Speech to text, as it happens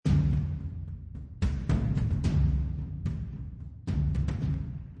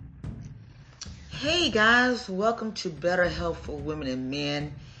Hey guys, welcome to Better Health for Women and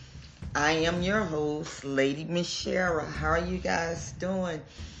Men. I am your host, Lady Michelle. How are you guys doing?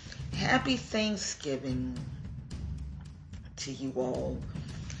 Happy Thanksgiving to you all.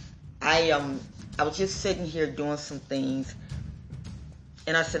 I was just sitting here doing some things,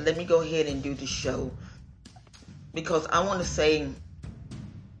 and I said, let me go ahead and do the show because I want to say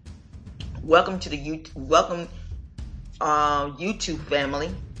welcome to the YouTube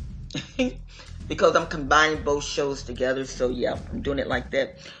family. Because I'm combining both shows together, so yeah, I'm doing it like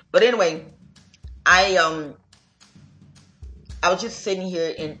that. But anyway, I was just sitting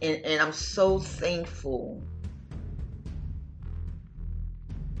here and I'm so thankful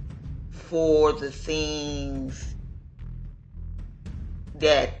for the things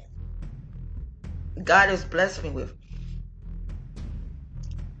that God has blessed me with.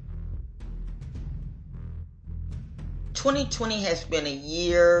 (2020) has been a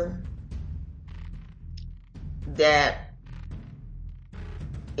year that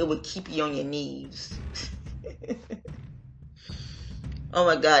it would keep you on your knees. Oh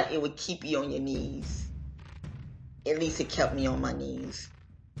my God, it would keep you on your knees. At least it kept me on my knees.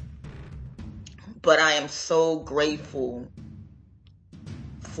 But I am so grateful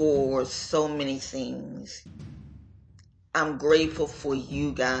for so many things. I'm grateful for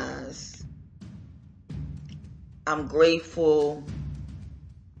you guys. I'm grateful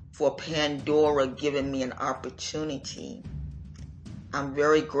for Pandora giving me an opportunity. I'm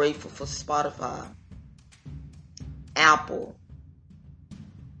very grateful for Spotify, Apple,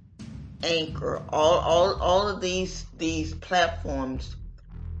 Anchor, all of these platforms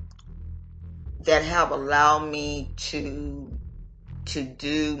that have allowed me to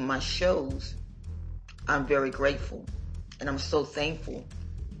do my shows. I'm very grateful and I'm so thankful.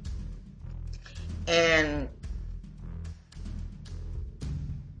 And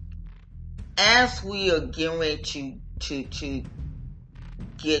as we are getting ready to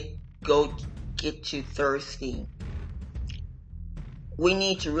get to Thursday, we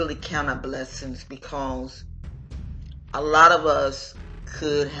need to really count our blessings because a lot of us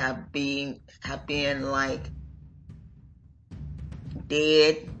could have been like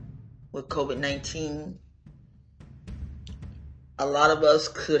dead with COVID-19. A lot of us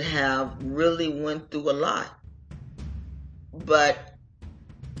could have really went through a lot, but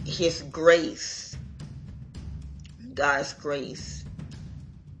His grace, God's grace,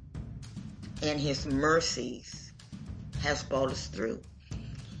 and His mercies has brought us through.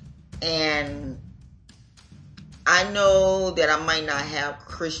 And I know that I might not have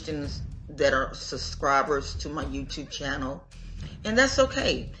Christians that are subscribers to my YouTube channel, and that's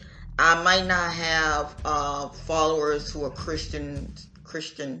okay. I might not have followers who are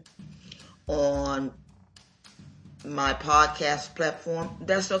Christian on my podcast platform.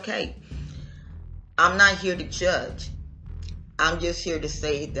 That's okay. I'm not here to judge. I'm just here to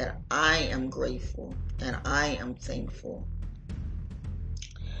say that I am grateful and I am thankful.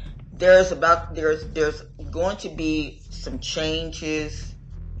 There's going to be some changes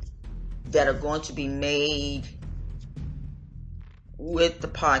that are going to be made with the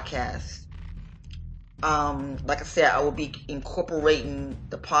podcast. Like I said, I will be incorporating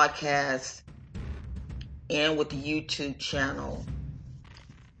the podcast and with the YouTube channel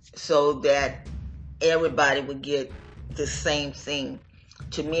so that everybody would get the same thing.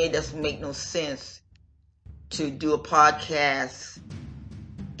 To me, it doesn't make no sense to do a podcast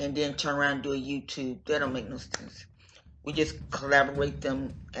and then turn around and do a YouTube. That don't make no sense. We just collaborate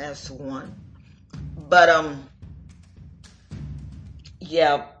them as one. But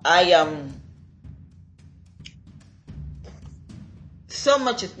yeah, so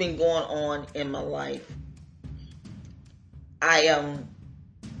much has been going on in my life. I'm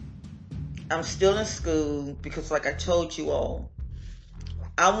still in school because, like I told you all,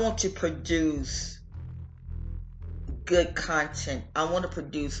 I want to produce good content. I want to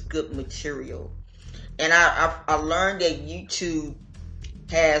produce good material. And I learned that YouTube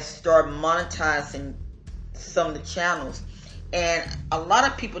has started monetizing some of the channels. And a lot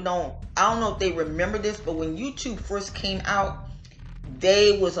of people I don't know if they remember this, but when YouTube first came out,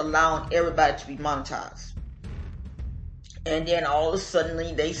 they was allowing everybody to be monetized. And then all of a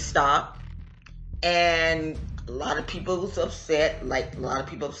sudden they stopped. And a lot of people was upset, like a lot of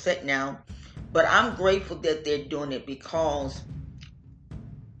people upset now. But I'm grateful that they're doing it because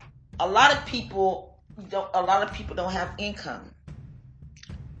a lot of people don't have income.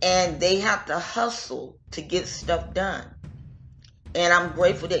 And they have to hustle to get stuff done. And I'm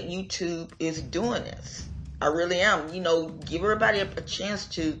grateful that YouTube is doing this. I really am. Give everybody a chance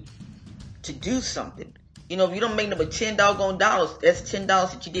to do something. If you don't make them $10 dollars, that's $10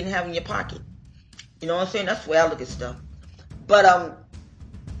 that you didn't have in your pocket. You know what I'm saying? That's the way I look at stuff. But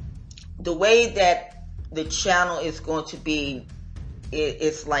the way that the channel is going to be,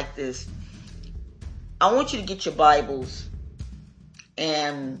 it's like this. I want you to get your Bibles,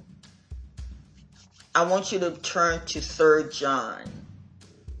 and I want you to turn to 3 John.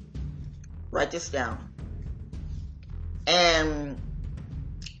 Write this down. And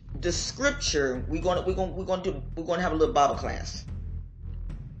the scripture, we're gonna have a little Bible class.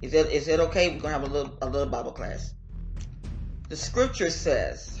 Is that okay? We're gonna have a little Bible class. The scripture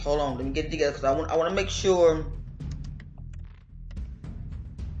says, hold on, let me get it together, because I want to make sure.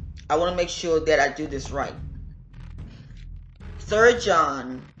 I want to make sure that I do this right. 3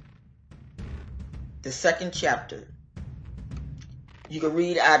 John, the 2nd chapter. You can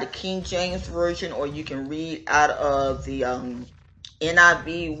read out of the King James Version, or you can read out of the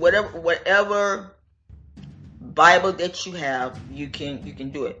NIV, whatever Bible that you have, you can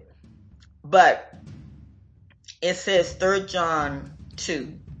do it. But it says 3 John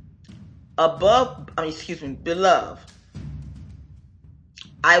 2. Beloved,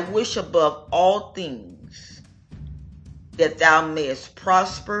 I wish above all things that thou mayest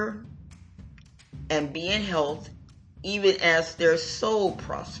prosper and be in health, even as their soul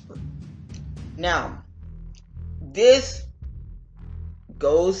prosper. Now, this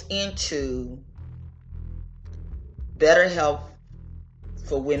goes into better health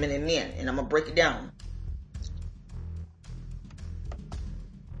for women and men, and I'm going to break it down.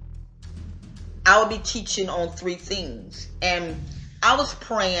 I will be teaching on 3 things, and I was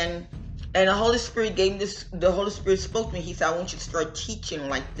praying, and the Holy Spirit the Holy Spirit spoke to me. He said, I want you to start teaching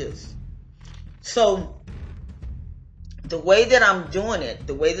like this. So the way that I'm doing it,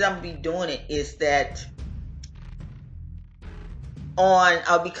 is that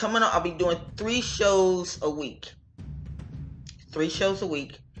I'll be doing 3 shows a week. 3 shows a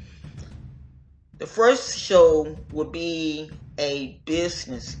week. The first show will be a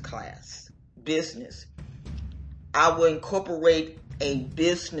business class. Business. I will incorporate a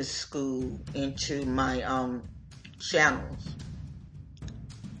business school into my channels.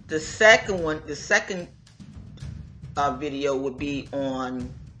 The second video would be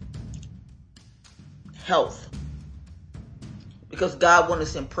on health, because God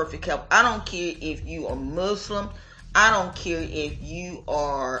wants us in perfect health. I don't care if you are Muslim. I don't care if you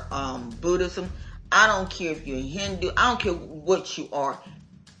are Buddhism. I don't care if you're Hindu. I don't care what you are.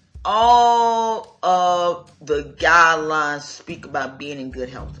 All of the guidelines speak about being in good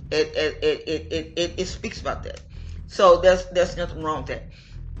health. It speaks about that. So there's nothing wrong with that.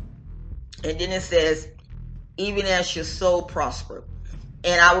 And then it says, even as your soul prosper.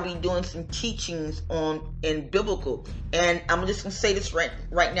 And I will be doing some teachings in biblical. And I'm just going to say this right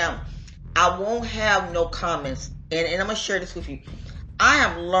now. I won't have no comments. And I'm going to share this with you. I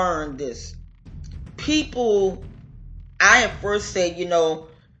have learned this. I have first said,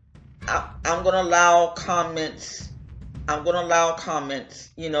 I'm going to allow comments.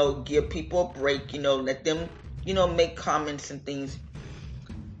 Give people a break, let them, make comments and things.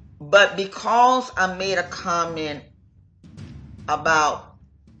 But because I made a comment about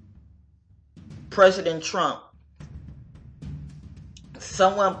President Trump,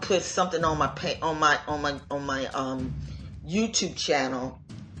 someone put something on my YouTube channel,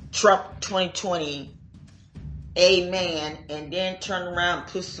 Trump 2020, amen, and then turn around and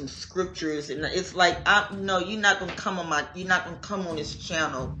put some scriptures, and it's like, you're not gonna come on this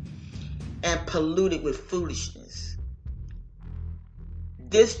channel and pollute it with foolishness.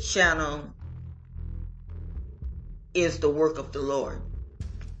 This channel is the work of the Lord.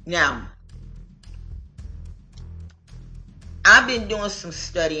 Now, I've been doing some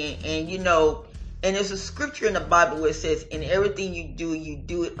studying, and and there's a scripture in the Bible where it says, in everything you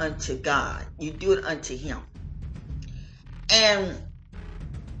do it unto God. You do it unto Him. And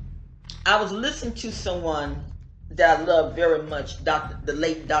I was listening to someone that I love very much, the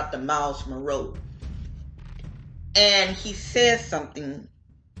late Dr. Miles Monroe. And he said something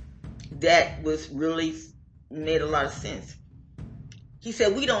that was really made a lot of sense. He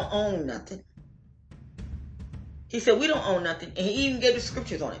said, we don't own nothing. And he even gave the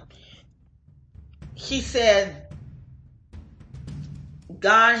scriptures on it. He said,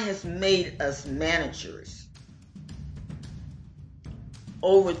 God has made us managers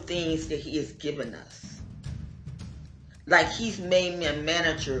over things that He has given us. Like He's made me a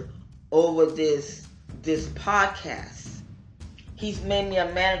manager over this podcast. He's made me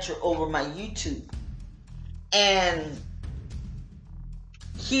a manager over my YouTube. And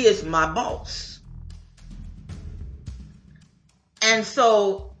He is my boss. And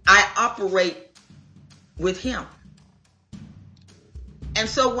so I operate with Him. And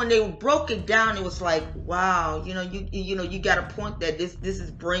so when they broke it down, it was like, wow, you got a point that this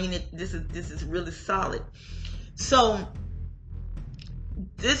is bringing it. This is really solid. So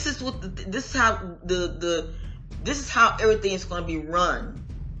this is how everything is going to be run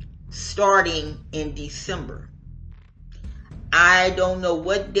starting in December. I don't know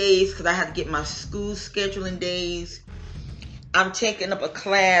what days, because I have to get my school scheduling days. I'm taking up a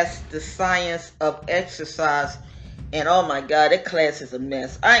class, the science of exercise. And oh my God, that class is a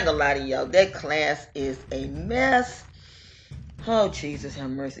mess. I ain't gonna lie to y'all. That class is a mess. Oh, Jesus, have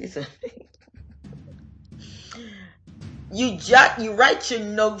mercy. You write your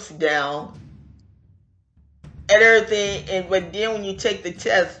notes down and everything, but then when you take the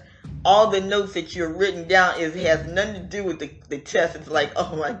test, all the notes that you're written down has nothing to do with the test. It's like,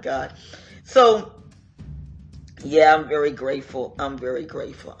 oh my God. So, yeah, I'm very grateful. I'm very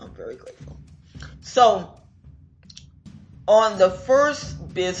grateful. So, on the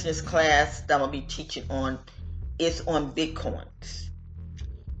first business class that I'm going to be teaching on, is on Bitcoins.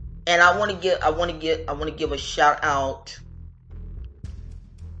 And I want to give a shout out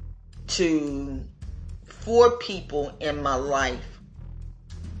to 4 people in my life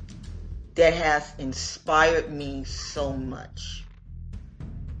that has inspired me so much.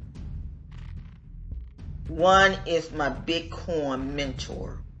 One is my Bitcoin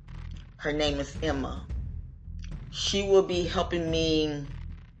mentor. Her name is Emma. She will be helping me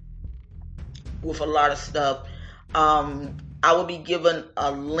with a lot of stuff. I will be given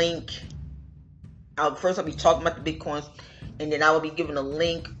a link. First, I'll be talking about the Bitcoins, and then I will be given a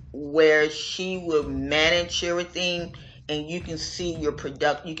link where she will manage everything, and you can see your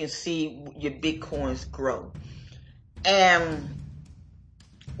product. You can see your Bitcoins grow. And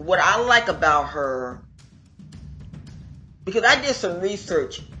what I like about her, because I did some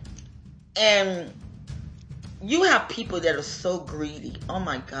research, and you have people that are so greedy. Oh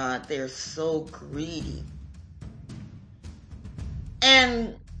my God, they're so greedy.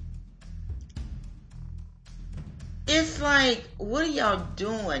 And it's like, what are y'all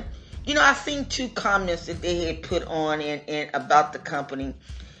doing? I've seen 2 comments that they had put on in about the company,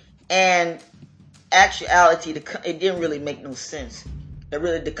 and actuality, it didn't really make no sense.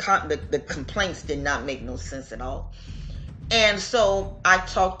 The complaints did not make no sense at all. And so I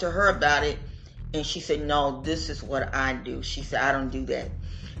talked to her about it, and she said, no, this is what I do. She said, I don't do that.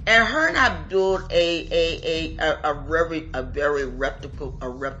 And her and I built a very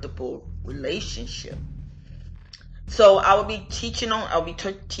reputable relationship. So I'll be teaching on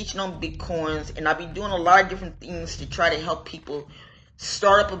Bitcoins, and I'll be doing a lot of different things to try to help people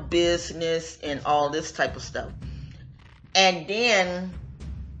start up a business and all this type of stuff. And then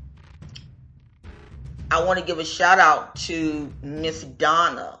I want to give a shout out to Miss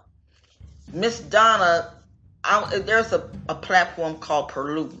Donna. Miss Donna, there's a platform called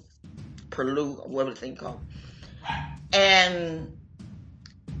Perlu, whatever the thing called. And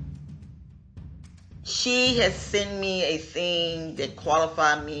she has sent me a thing that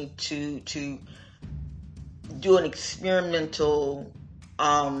qualified me to do an experimental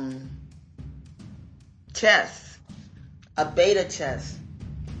test, a beta test,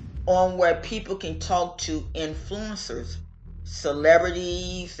 on where people can talk to influencers,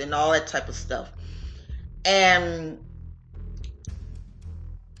 celebrities, and all that type of stuff. And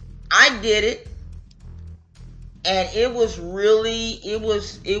I did it, and it was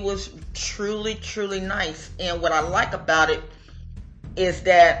truly nice. And what I like about it is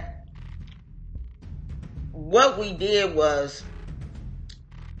that what we did was,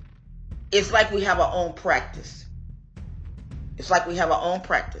 it's like we have our own practice.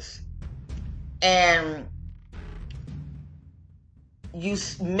 And you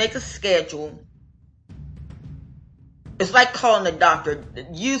make a schedule. It's like calling a doctor.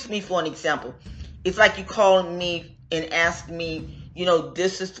 Use me for an example. It's like you calling me and ask me,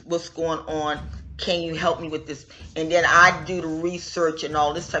 this is what's going on. Can you help me with this? And then I do the research and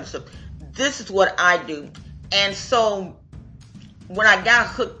all this type of stuff. This is what I do. And so when I got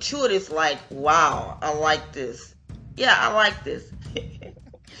hooked to it, it's like, wow, I like this. Yeah, I like this.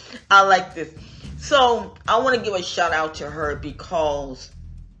 I like this. So I want to give a shout out to her because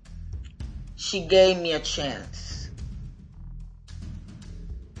she gave me a chance.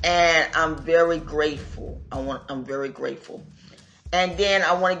 And I'm very grateful. I'm very grateful. And then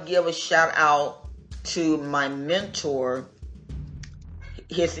I want to give a shout out to my mentor.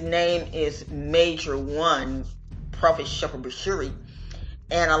 His name is Major One, Prophet Shepherd Bashiri.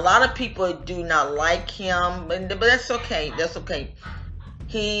 And a lot of people do not like him, but that's okay. That's okay.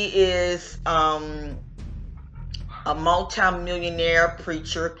 He is a multi-millionaire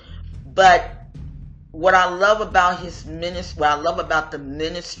preacher, but what I love about his ministry, what I love about the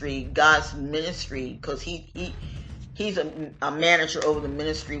ministry, God's ministry, because he's a manager over the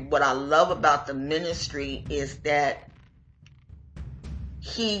ministry. What I love about the ministry is that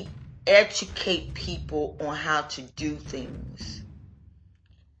he educate people on how to do things.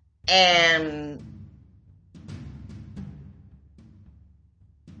 And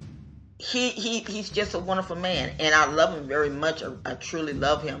he's just a wonderful man, and I love him very much. I truly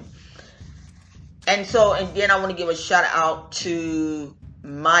love him. And then I want to give a shout out to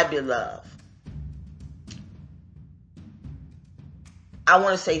my beloved. I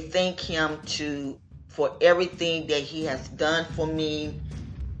want to say thank him for everything that he has done for me,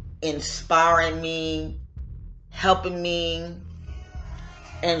 inspiring me, helping me,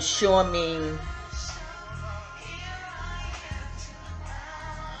 and showing me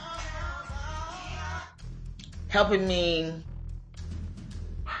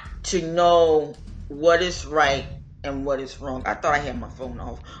to know what is right and what is wrong. I thought I had my phone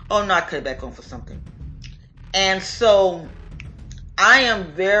off. Oh no, I cut it back on for something. And so I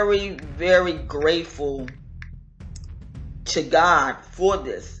am very, very grateful to God for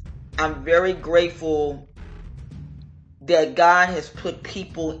this. I'm very grateful that God has put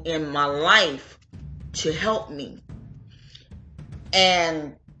people in my life to help me.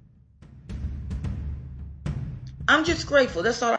 And I'm just grateful. That's all